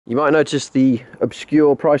You might notice the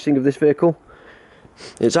obscure pricing of this vehicle.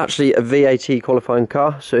 It's actually a VAT qualifying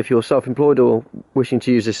car, so if you're self-employed or wishing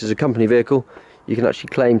to use this as a company vehicle, you can actually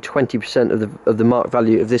claim 20% of the mark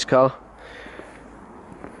value of this car.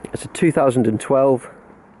 It's a 2012.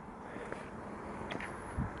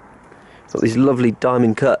 Got these lovely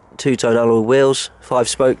diamond cut two-tone alloy wheels, 5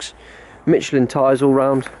 spokes, Michelin tyres all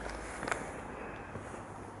round.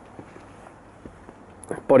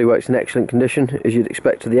 Bodywork's in excellent condition, as you'd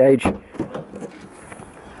expect for the age.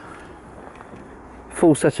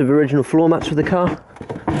 Full set of original floor mats for the car.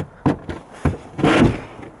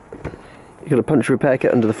 You've got a punch repair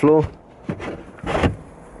kit under the floor.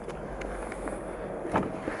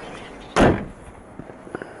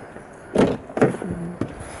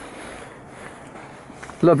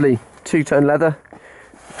 Lovely two-tone leather.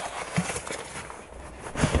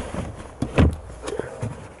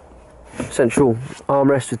 Central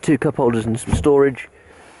armrest with 2 cup holders and some storage.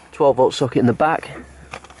 12-volt socket in the back.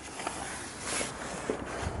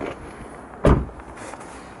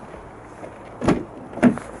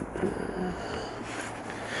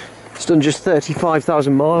 It's done just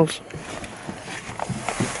 35,000 miles.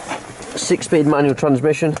 6-speed manual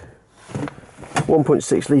transmission.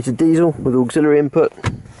 1.6 litre diesel with auxiliary input.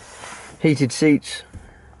 Heated seats.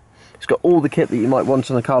 It's got all the kit that you might want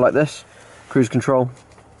on a car like this. Cruise control.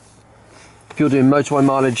 If you're doing motorway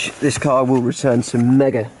mileage, this car will return some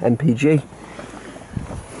mega MPG.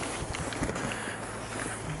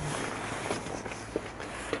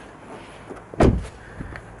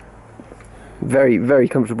 Very, very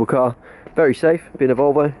comfortable car. Very safe, being a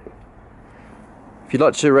Volvo. If you'd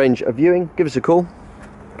like to arrange a viewing, give us a call.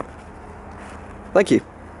 Thank you.